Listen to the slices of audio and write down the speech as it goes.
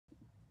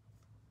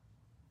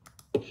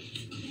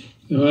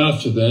Now,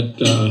 after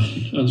that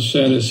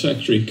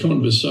unsatisfactory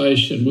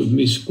conversation with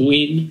Miss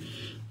Gwynn,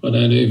 I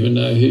don't even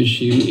know who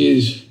she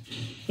is.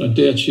 I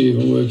doubt she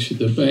even works at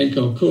the bank.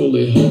 I'll call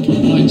their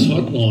complaints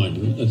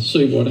hotline and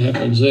see what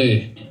happens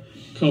there.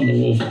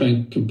 Commonwealth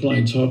Bank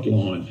Complaints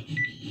Hotline.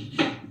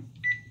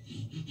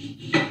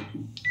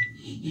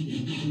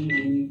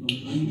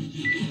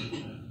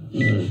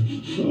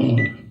 Oh.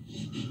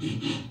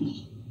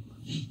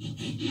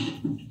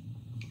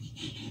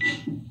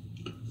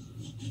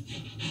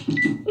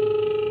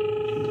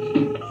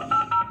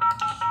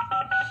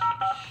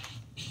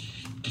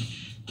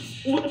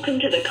 Welcome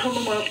to the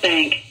Commonwealth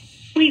Bank.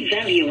 We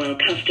value our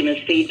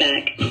customers'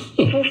 feedback.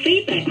 For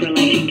feedback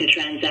relating to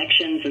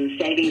transactions and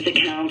savings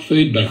accounts,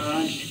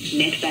 cards,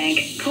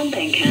 NetBank,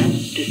 CommBank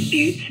apps,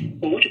 disputes,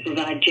 or to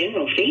provide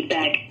general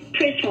feedback,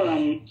 press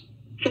 1.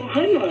 For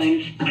home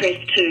loans, press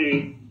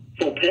 2.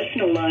 For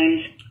personal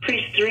loans,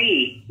 press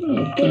 3.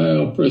 Okay,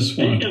 I'll press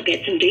 1. Let's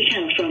get some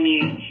details from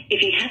you.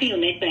 If you have your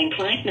NetBank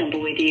client number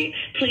with you,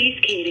 please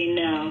key it in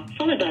now,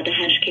 followed by the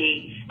hash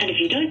key. And if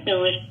you don't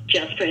know it,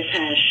 just press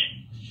hash.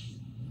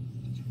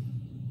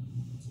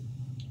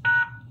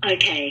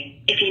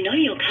 Okay, if you know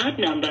your card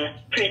number,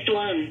 press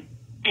 1.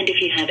 And if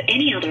you have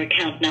any other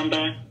account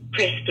number,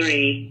 press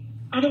 3.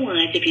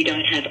 Otherwise, if you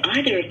don't have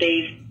either of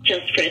these,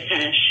 just press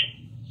hash.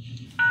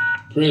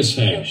 Press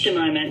hash. Just a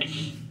moment.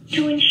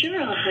 To ensure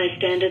our high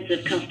standards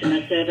of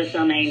customer service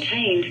are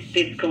maintained,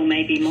 this call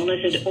may be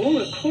monitored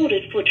or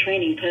recorded for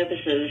training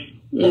purposes.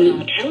 All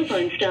our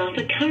telephone staff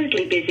are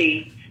currently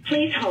busy.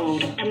 Please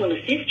hold and we'll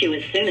assist you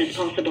as soon as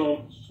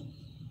possible.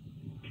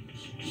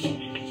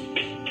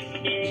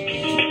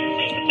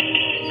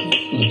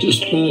 I'll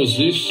just pause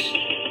this.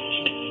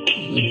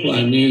 They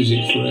play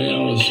music for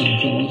hours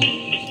sometimes.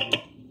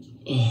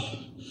 Oh.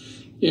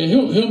 Yeah,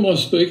 who am I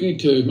speaking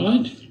to,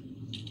 mate?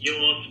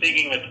 You're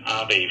speaking with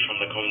Abhi from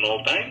the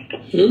Commonwealth Bank.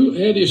 Who?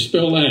 How do you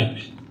spell that?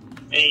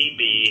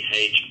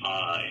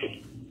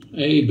 A-B-H-I.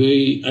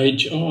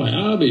 A-B-H-I.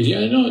 Abhi.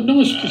 Yeah,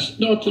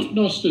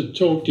 nice to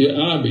talk to you,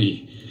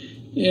 Abhi.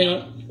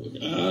 Now,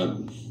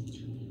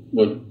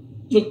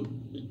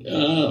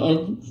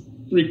 I've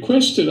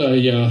requested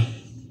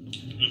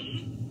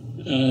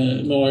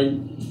my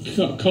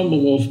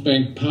Commonwealth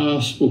Bank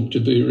passbook to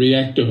be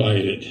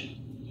reactivated.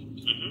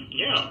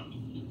 Yeah.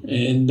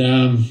 And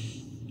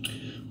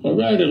I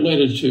wrote a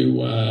letter to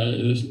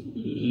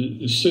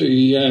the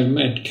CEO,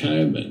 Matt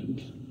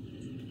Comyn,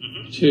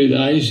 2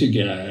 days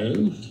ago.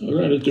 I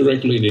wrote it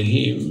directly to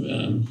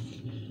him.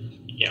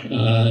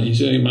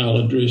 His email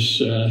address,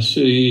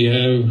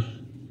 ceo.cba.com,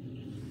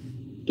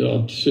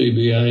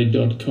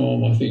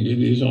 I think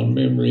it is on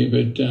memory,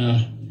 but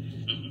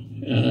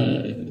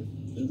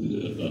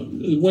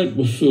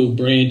Wentworthville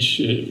branch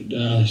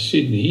at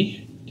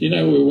Sydney. Do you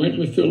know where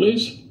Wentworthville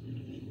is?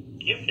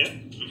 Yep.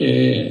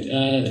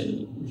 Yeah.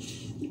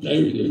 They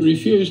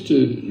refused to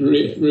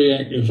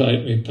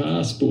reactivate my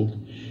passport.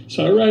 So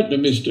I wrote to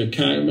Mr.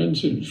 Comyn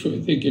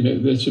thinking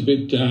that that's a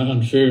bit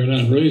unfair and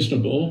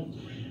unreasonable.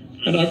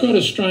 And I got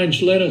a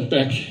strange letter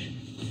back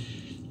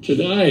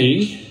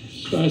today,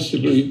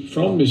 supposedly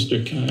from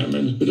Mr.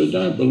 Comyn, but I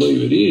don't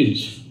believe it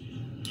is.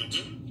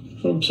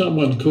 From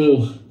someone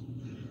called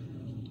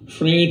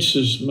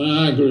Frances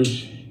Margaret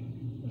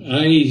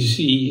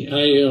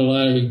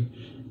A-Z-A-L-O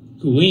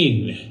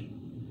Gwynn.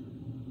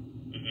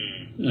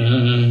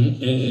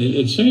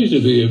 It seems to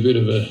be a bit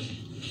of a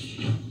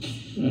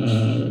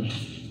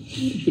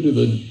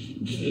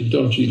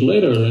dodgy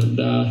letter, and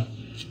I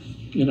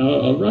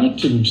wrote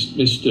to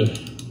Mr.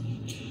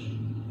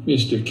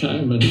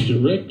 Comyn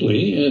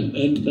directly, and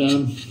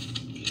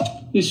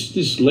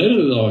this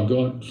letter that I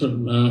got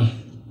from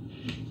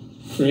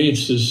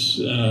Frances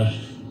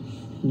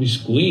Miss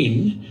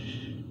Gwynn.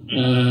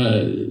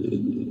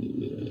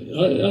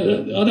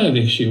 I don't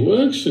think she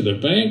works for the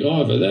bank,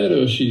 either that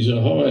or she's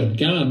a hired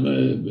gun.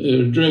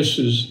 Her address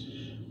is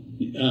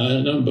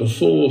number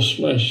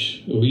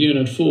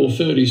 4/Unit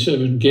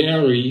 437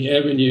 Gowrie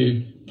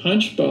Avenue,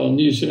 Punchbowl,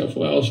 New South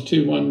Wales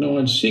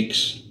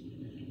 21996.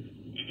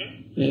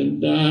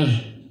 And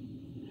I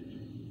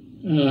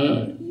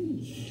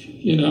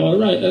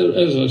wrote,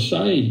 as I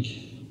say,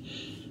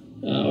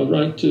 I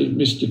wrote to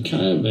Mr.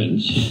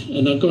 Comyn,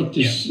 and I got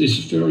this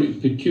very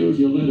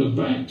peculiar letter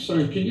back.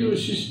 So can you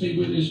assist me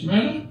with this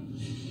matter?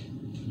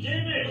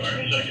 Yeah, no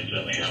worries. I can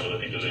certainly have a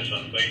look into this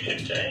one for you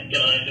today.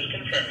 Can I just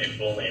confirm your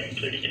full name,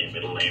 including any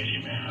middle names you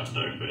may have,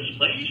 though, first,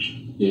 please?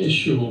 Yeah,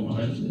 sure,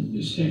 mate.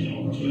 Just hang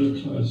on. I've got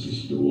to close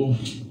this door.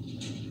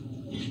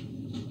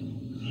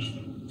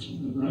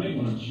 The rain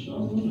won't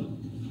stop, will it?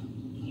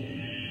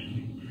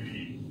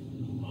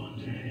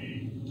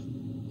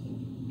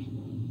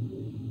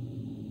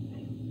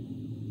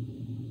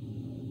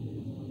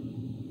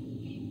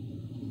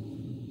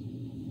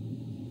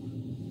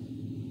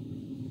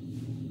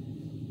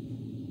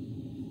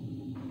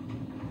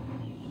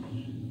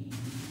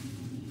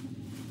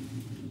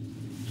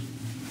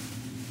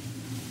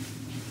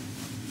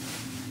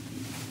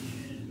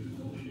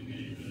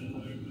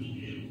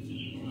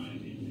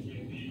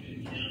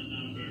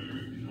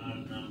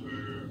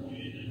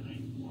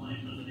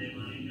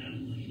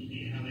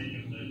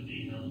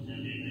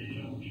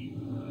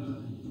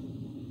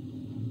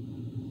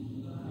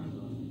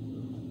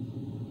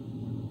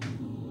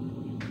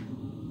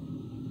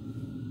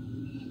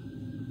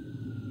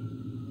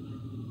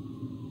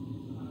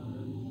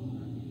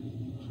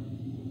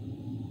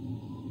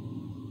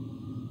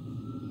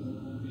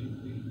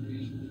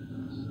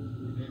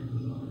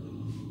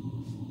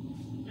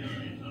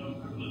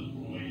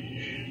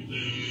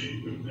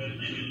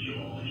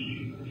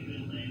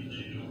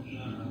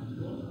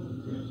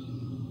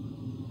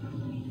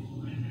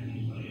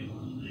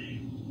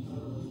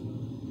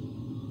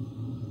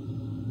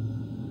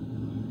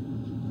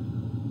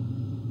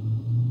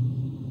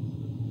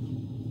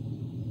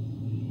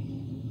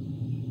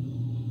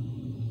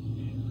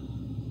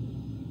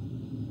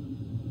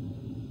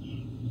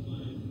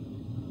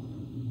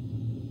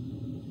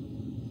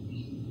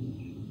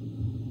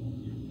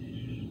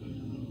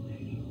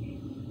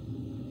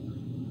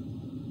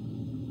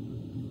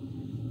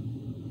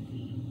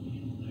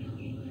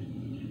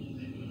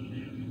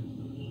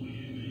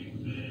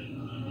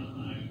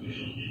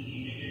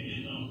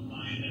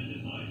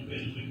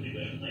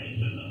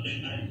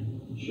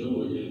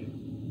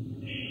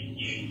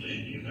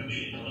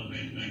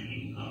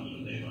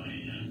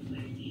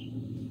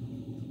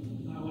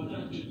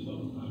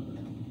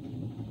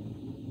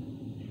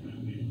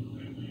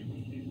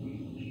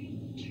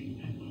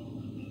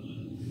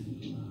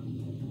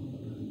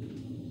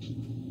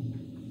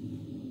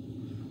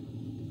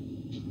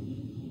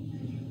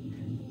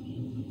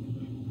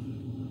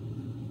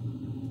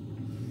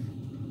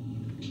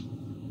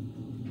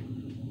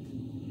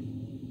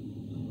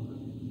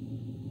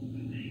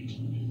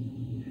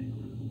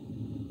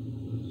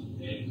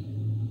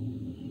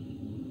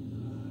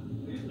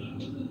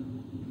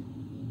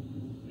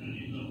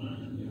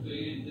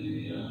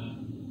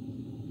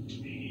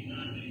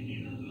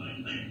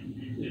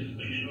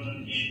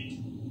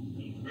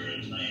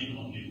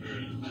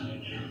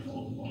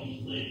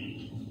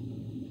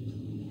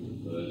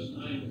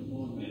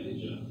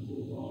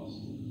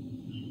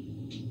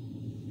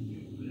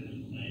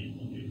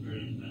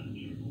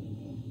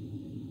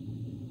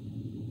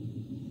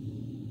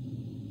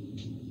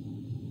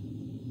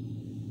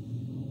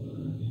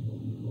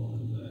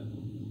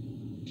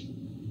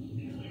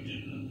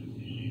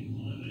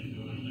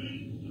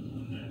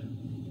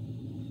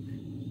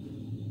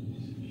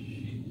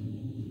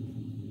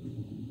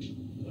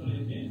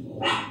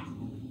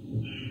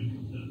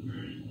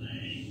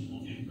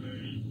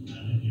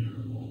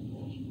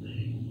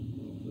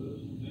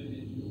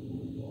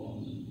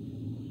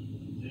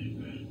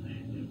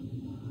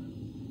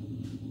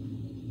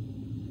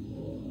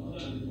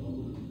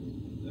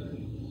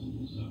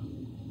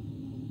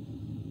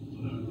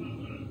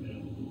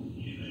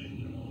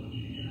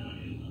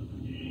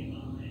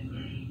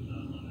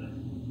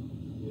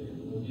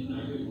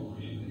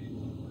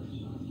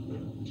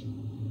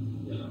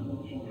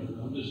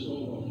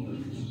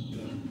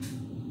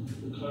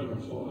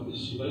 clarify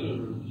this letter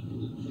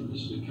from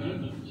Mr.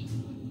 Comyn.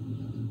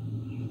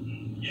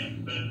 Yeah,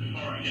 but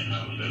before I can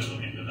have a further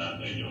look into that,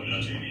 though, George,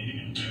 I do need to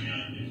confirm your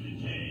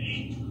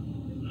identity.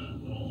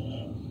 That's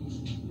all.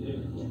 Yeah,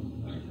 well,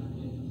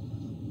 okay.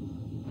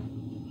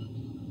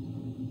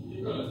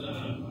 You've got a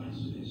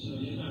database, so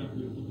you know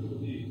who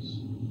it is.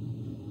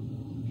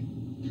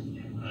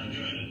 I do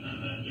understand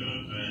that,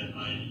 George, but I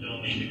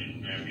still need to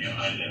confirm your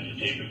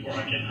identity before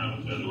I can have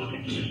a further look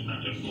into this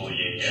matter for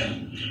you, yeah?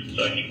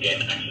 So I can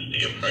gain access to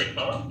your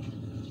profile.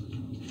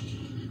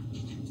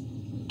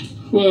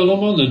 Well, I'm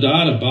on the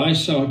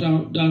database, so I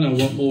don't know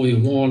what more you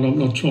want. I'm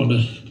not trying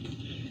to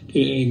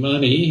get any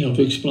money. I've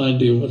explained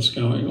to you what's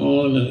going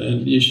on,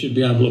 and you should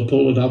be able to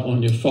pull it up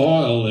on your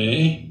file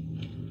there.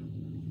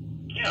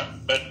 Yeah,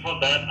 but for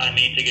that, I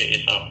need to get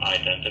yourself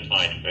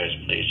identified first,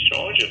 please,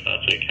 George, if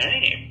that's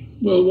okay.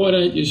 Well, why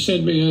don't you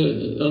send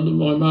me on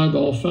my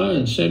mobile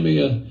phone, send me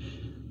a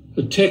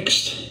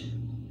text.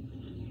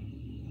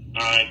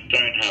 I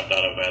don't have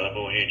that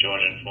available here,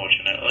 George,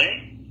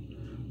 unfortunately.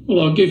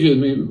 Well, I'll give you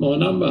my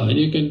number and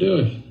you can do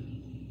it.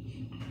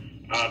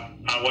 I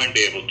won't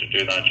be able to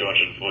do that, George,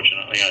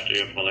 unfortunately. I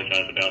do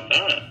apologise about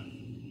that.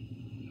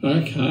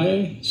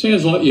 Okay.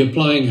 Sounds like you're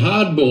playing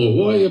hardball.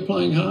 What are you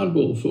playing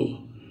hardball for?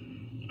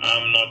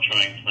 I'm not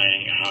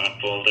playing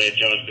hardball there,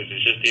 George. This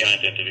is just the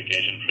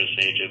identification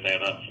procedure there,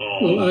 that's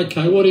all. Well,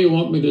 okay. What do you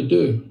want me to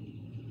do?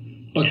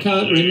 I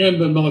can't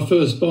remember my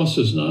first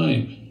boss's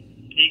name.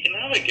 You can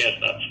have a guess,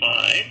 that's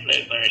fine.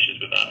 There's no issues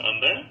with that one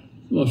there.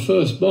 My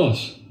first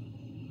boss?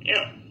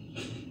 Yeah.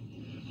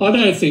 I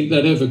don't think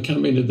that ever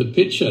come into the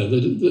picture, the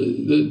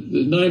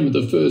name of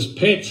the first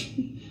pet,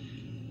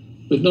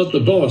 but not the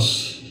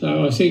boss.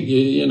 So I think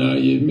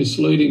you're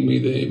misleading me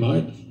there,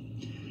 mate.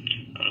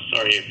 I'm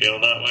sorry you feel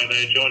that way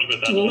there, George,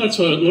 but that's... Well, that's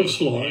what it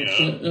looks like.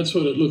 Yeah. That's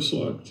what it looks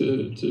like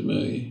to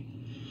me.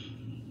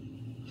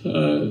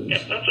 So,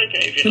 yeah, that's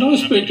okay. Can I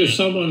speak to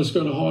someone who's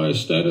got a higher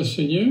status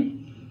than you?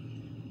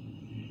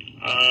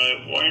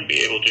 I won't be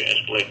able to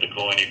escalate the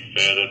call any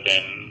further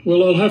than...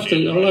 Well, I'll have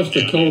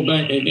to call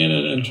back again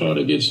and try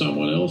to get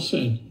someone else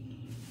in.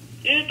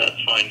 Yeah,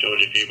 that's fine,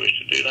 George. If you wish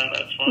to do that,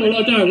 that's fine. Well,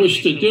 I don't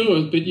wish to do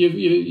it, but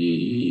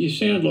you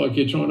sound like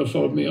you're trying to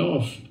fob me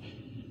off.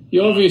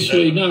 You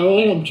obviously know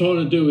all I'm trying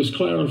to do is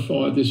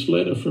clarify this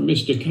letter from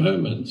Mr.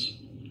 Comyn's.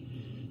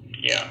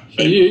 Yeah.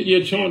 So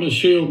you're trying to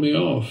shield me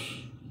off.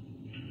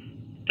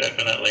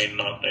 Definitely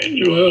not there,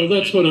 George. Well,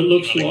 that's what it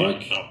looks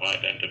like.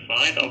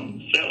 Self-identified. I'll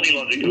certainly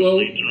lodge a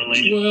complaint in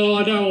relation... Well,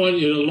 I don't want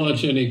you to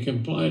lodge any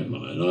complaint,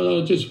 mate.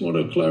 I just want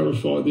to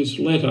clarify this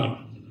letter.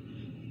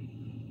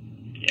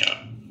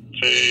 Yeah.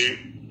 So,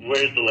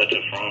 where's the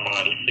letter from?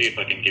 I'll see if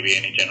I can give you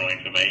any general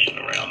information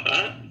around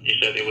that. You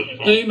said it was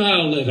from...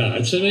 Email letter.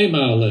 It's an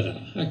email letter,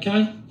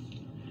 okay?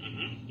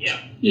 Mm-hmm.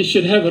 Yeah. You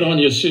should have it on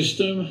your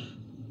system.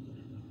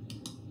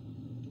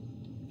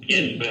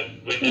 Yes, but...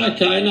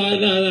 Okay, no.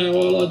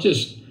 Well, I'll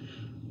just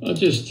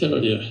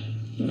tell you.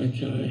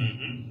 Okay.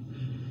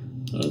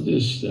 I'll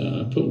just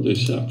pull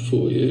this up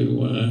for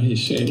you. You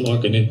seem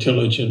like an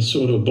intelligent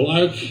sort of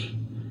bloke.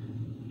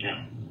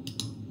 Yeah.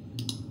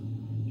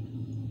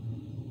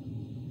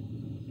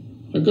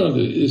 I got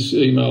this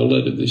email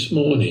letter this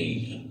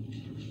morning.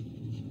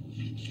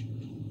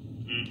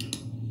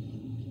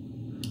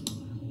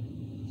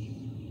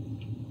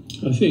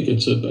 I think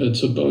it's a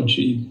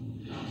bodgy.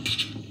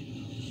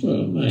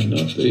 Well, it may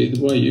not be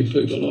the way you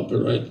people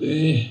operate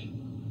there.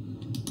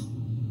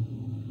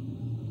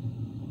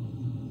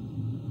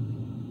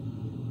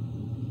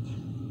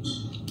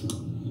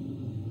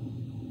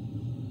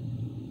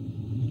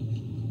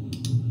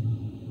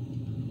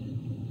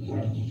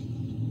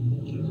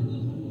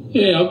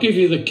 Yeah, I'll give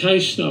you the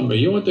case number.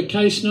 You want the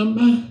case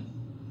number?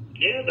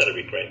 Yeah, that'd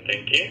be great,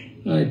 thank you.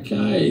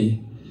 Okay.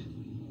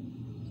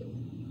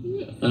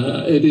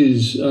 It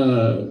is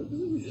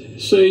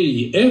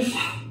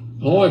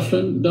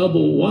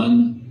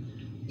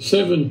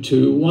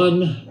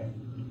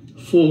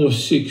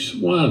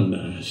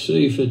CF-11-721-461.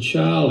 C for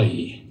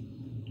Charlie.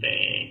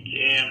 Thank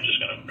you. I'm just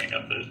going to bring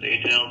up those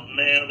details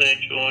now there,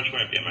 George.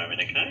 Won't be a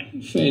moment,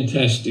 okay?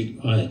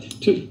 Fantastic, mate.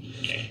 Too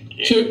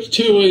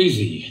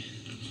easy.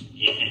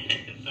 Yeah,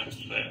 that's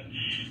it.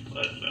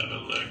 Let's have a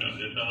look. I'm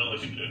just going to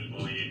look into it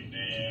for you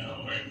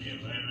now. Won't be a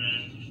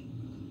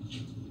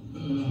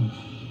moment.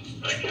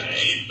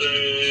 Okay, so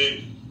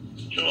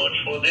George,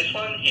 for this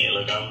one here,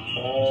 look, I'm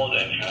more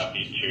than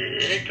happy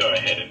to go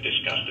ahead and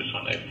discuss this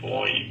one there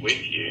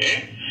with you,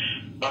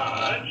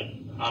 but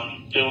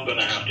I'm still going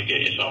to have to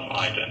get yourself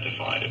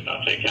identified, if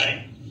that's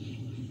okay.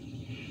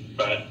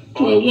 But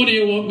well, what do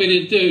you want me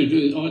to do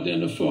to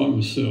identify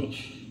myself?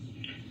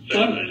 So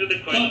those are the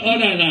questions. I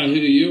don't know who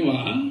you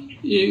are.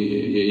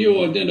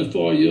 You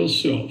identify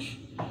yourself.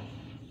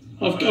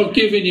 I've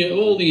given you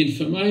all the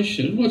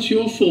information. What's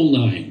your full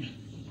name?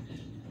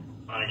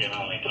 I can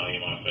only tell you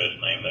my first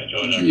name, though,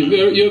 George.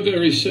 You're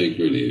very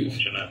secretive.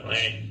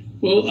 Unfortunately.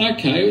 Well,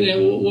 okay. Now,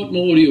 what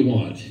more do you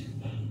want?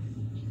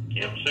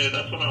 Yep. So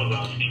that's what I was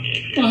asking you.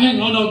 If you... Oh,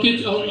 hang on.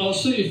 I'll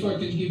see if I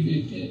can give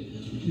you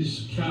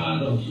this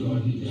card I've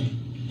got here.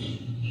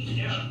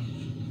 Yeah.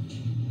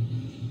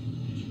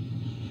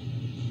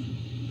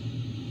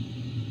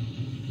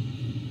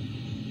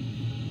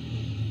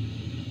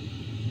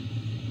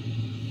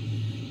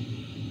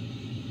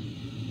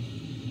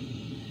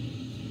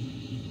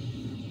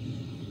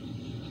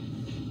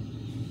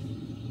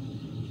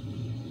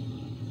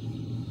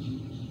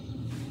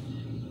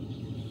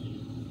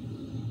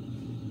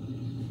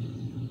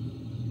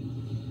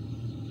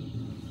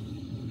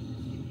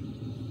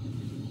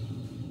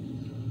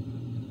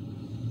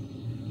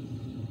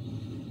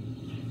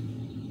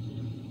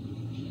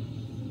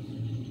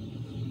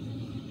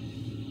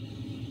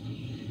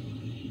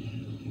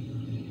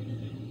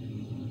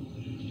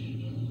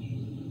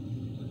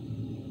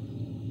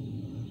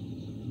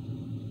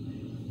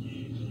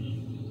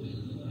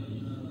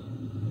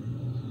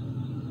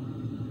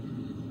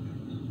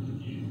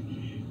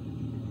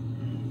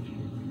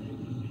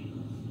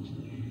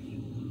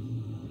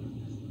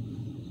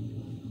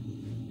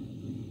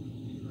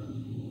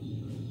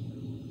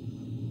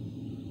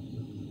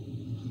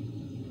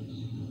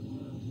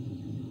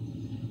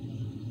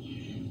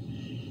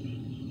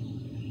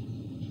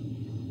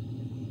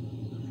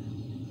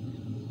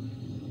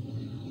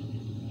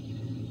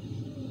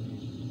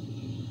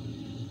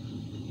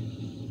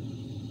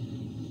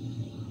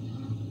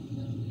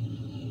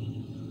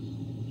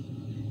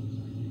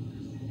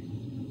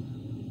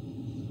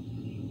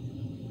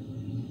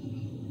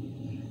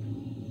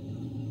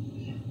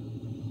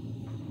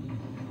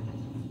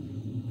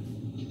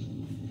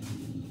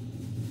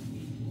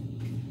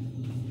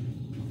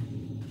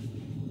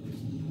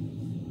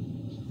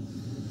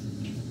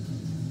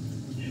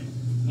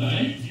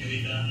 Okay. Have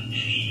you done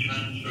any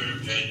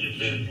transfer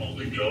purchases or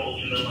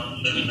withdrawals in the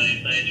last 7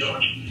 days there,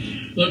 George?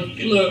 Look,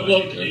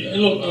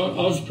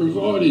 I've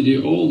provided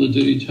you all the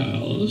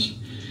details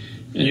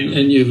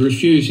and you're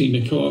refusing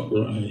to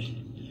cooperate.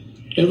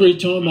 Every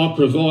time I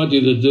provide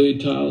you the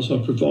details, I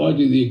provide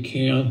you the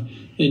account,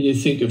 then you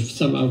think of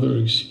some other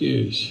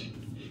excuse.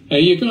 Are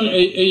you going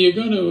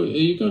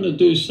to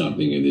do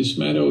something in this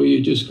matter, or are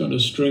you just going to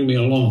string me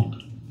along?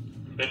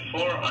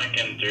 Before I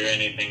can do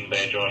anything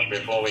there, George,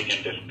 before we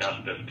can discuss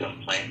this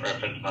complaint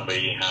reference number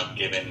you have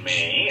given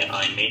me,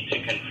 I need to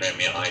confirm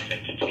your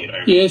identity.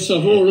 Yes,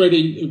 I've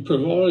already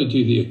provided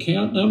you the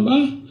account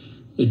number,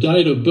 the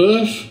date of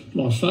birth,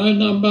 my phone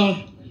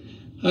number,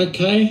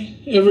 okay,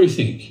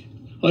 everything.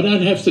 I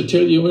don't have to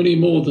tell you any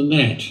more than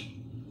that.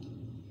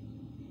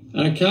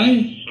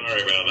 Okay?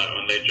 Sorry about that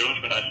one there,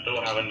 George, but I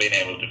still haven't been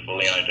able to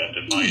fully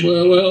identify you.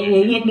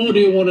 Well, what more do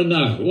you want to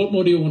know? What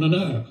more do you want to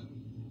know?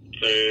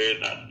 So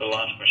that's the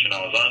last question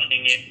I was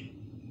asking you.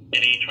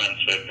 Any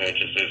transfer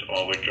purchases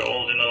or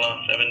withdrawals in the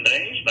last 7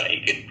 days that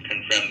you could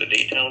confirm the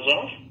details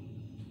of?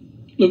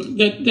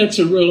 Look, that's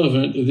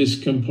irrelevant to this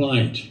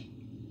complaint.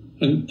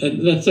 And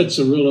that's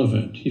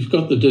irrelevant. You've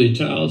got the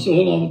details.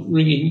 All I'm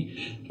ringing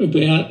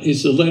about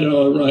is the letter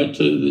I wrote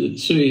to the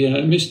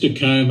CEO, Mr.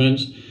 Comyn,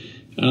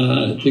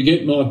 to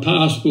get my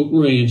passbook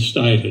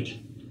reinstated.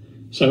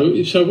 So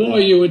why are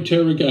you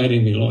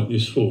interrogating me like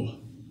this for?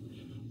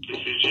 This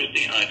is just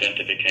the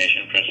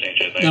identification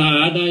procedure. No,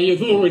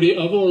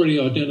 I've already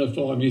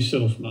identified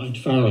myself, mate,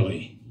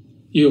 thoroughly.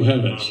 You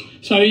haven't.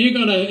 So are you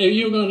going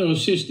to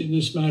assist in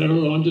this matter,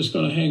 or I'm just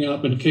going to hang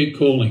up and keep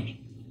calling?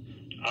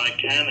 I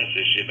can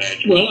assist you there,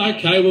 George. Well,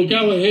 okay, well,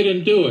 go ahead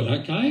and do it,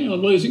 okay?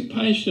 I'm losing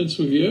patience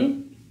with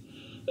you.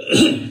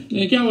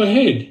 Now, go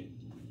ahead.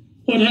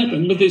 What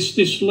happened with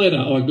this letter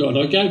I got?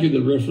 I gave you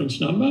the reference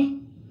number.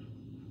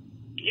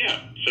 Yeah,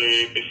 so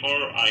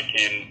before I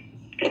can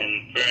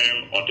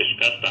confirm or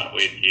discuss that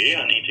with you,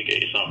 I need to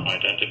get yourself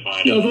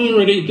identified. I've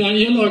already done.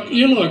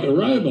 You're like a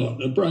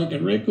robot, a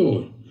broken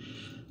record.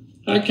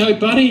 Okay,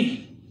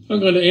 buddy, I'm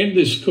going to end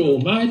this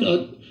call, mate.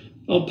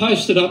 I'll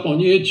post it up on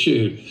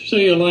YouTube.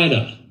 See you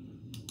later.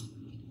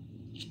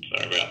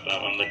 Sorry about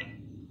that one.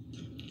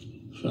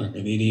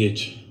 Fucking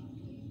idiot.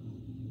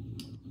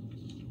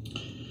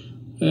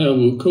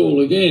 We'll call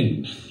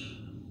again.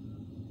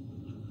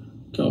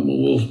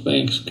 Commonwealth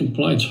Bank's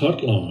complaints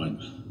hotline.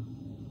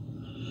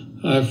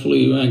 Hopefully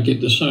you won't get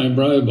the same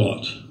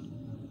robot.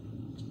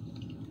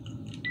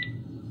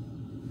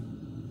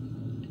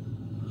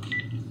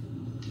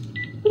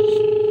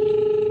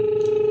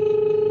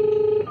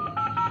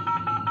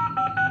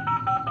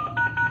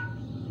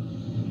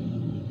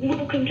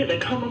 Welcome to the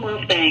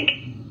Commonwealth Bank.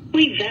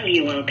 We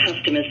value our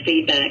customers'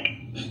 feedback.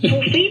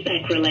 For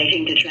feedback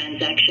relating to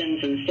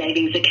transactions and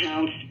savings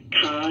accounts,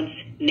 cards,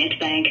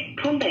 netbank,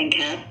 CommBank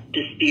app,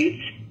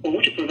 disputes, or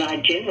to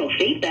provide general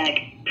feedback,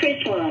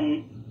 press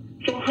 1.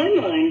 For home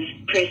loans,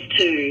 press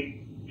 2.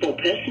 For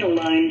personal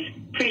loans,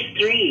 press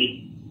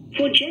 3.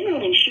 For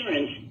general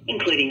insurance,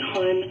 including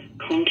home,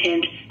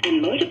 content,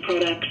 and motor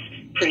products,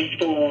 press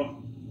 4.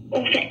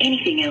 Or for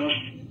anything else,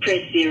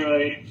 press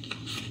 0.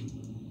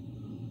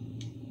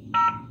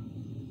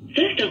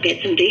 First, I'll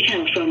get some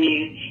details from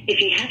you. If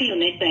you have your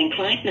NetBank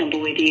client number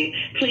with you,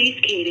 please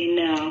key it in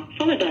now,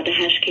 followed by the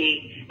hash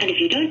key. And if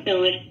you don't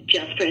know it,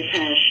 just press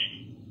hash.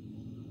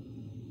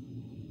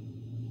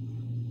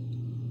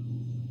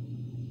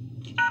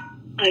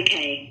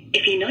 Okay,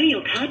 if you know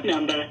your card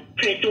number,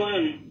 press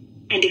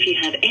 1. And if you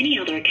have any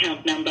other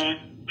account number,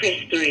 press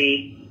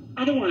 3.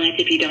 Otherwise,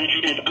 if you don't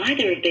have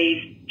either of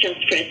these,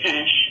 just press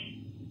hash.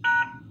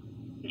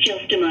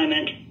 Just a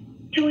moment.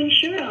 To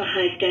ensure our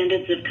high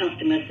standards of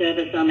customer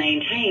service are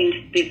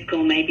maintained, this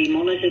call may be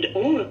monitored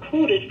or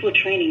recorded for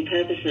training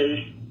purposes.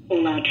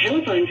 All our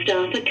telephone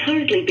staff are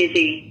currently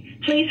busy.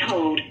 Please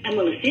hold and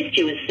we'll assist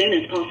you as soon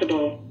as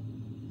possible.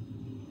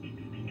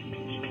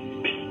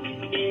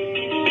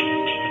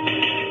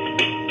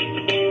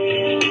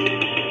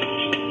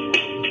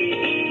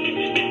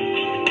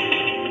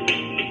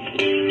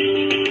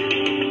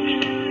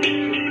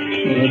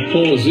 Well, I'll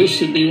pause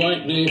this and be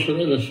waiting there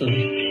forever for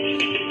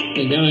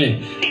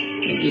again.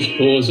 I'll just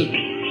pause it.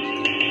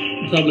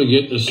 You'll probably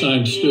get the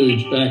same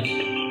Stooge back.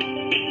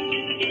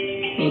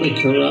 What a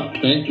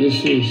corrupt bank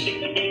this is.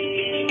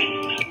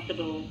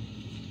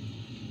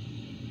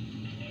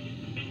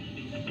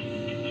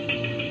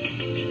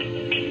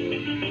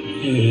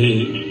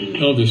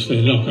 Yeah, obviously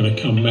they're not going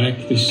to come back.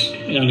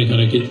 They're only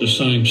going to get the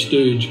same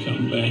Stooge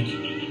come back.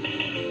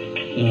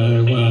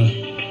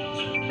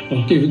 So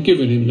I've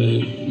given him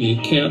the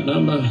account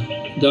number,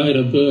 date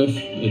of birth,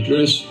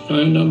 address,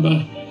 phone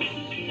number.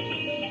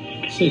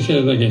 See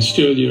how they can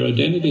steal your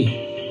identity.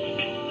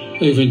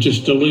 Even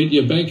just delete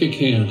your bank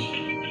account.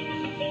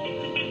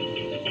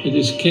 It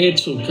is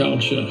cancel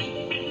culture.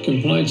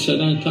 Complaints, they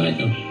don't take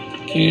them.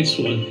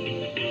 Cancel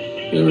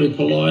it. Very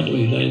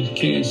politely, they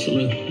cancel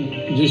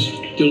it. Just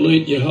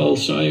delete your whole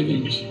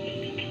savings.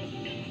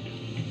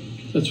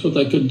 That's what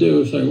they could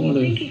do if they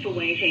wanted. Thank you for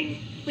waiting.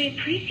 We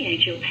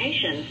appreciate your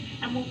patience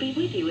and will be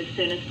with you as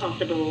soon as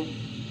possible.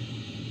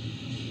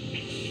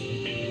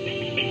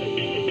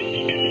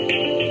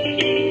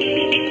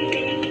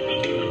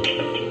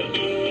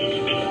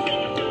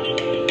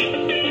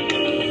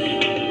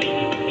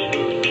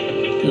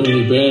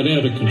 about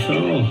out of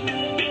control.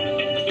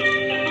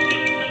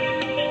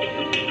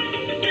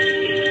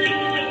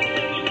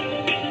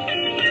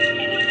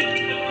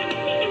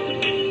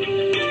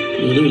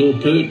 The little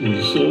Putin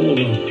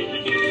disorder.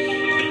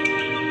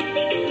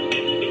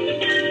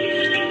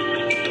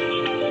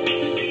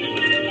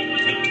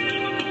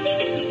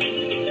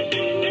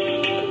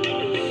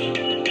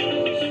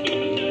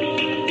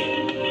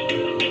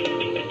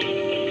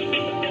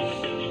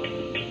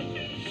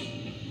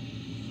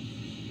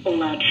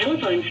 All our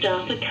telephone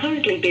staff are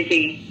currently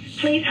busy.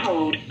 Please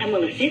hold and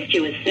we'll assist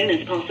you as soon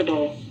as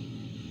possible.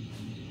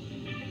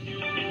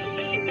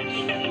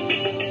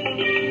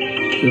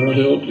 God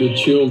help your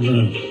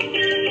children.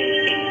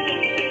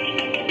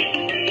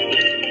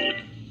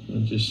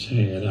 I'll just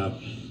hang it up.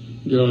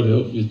 God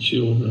help your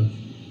children.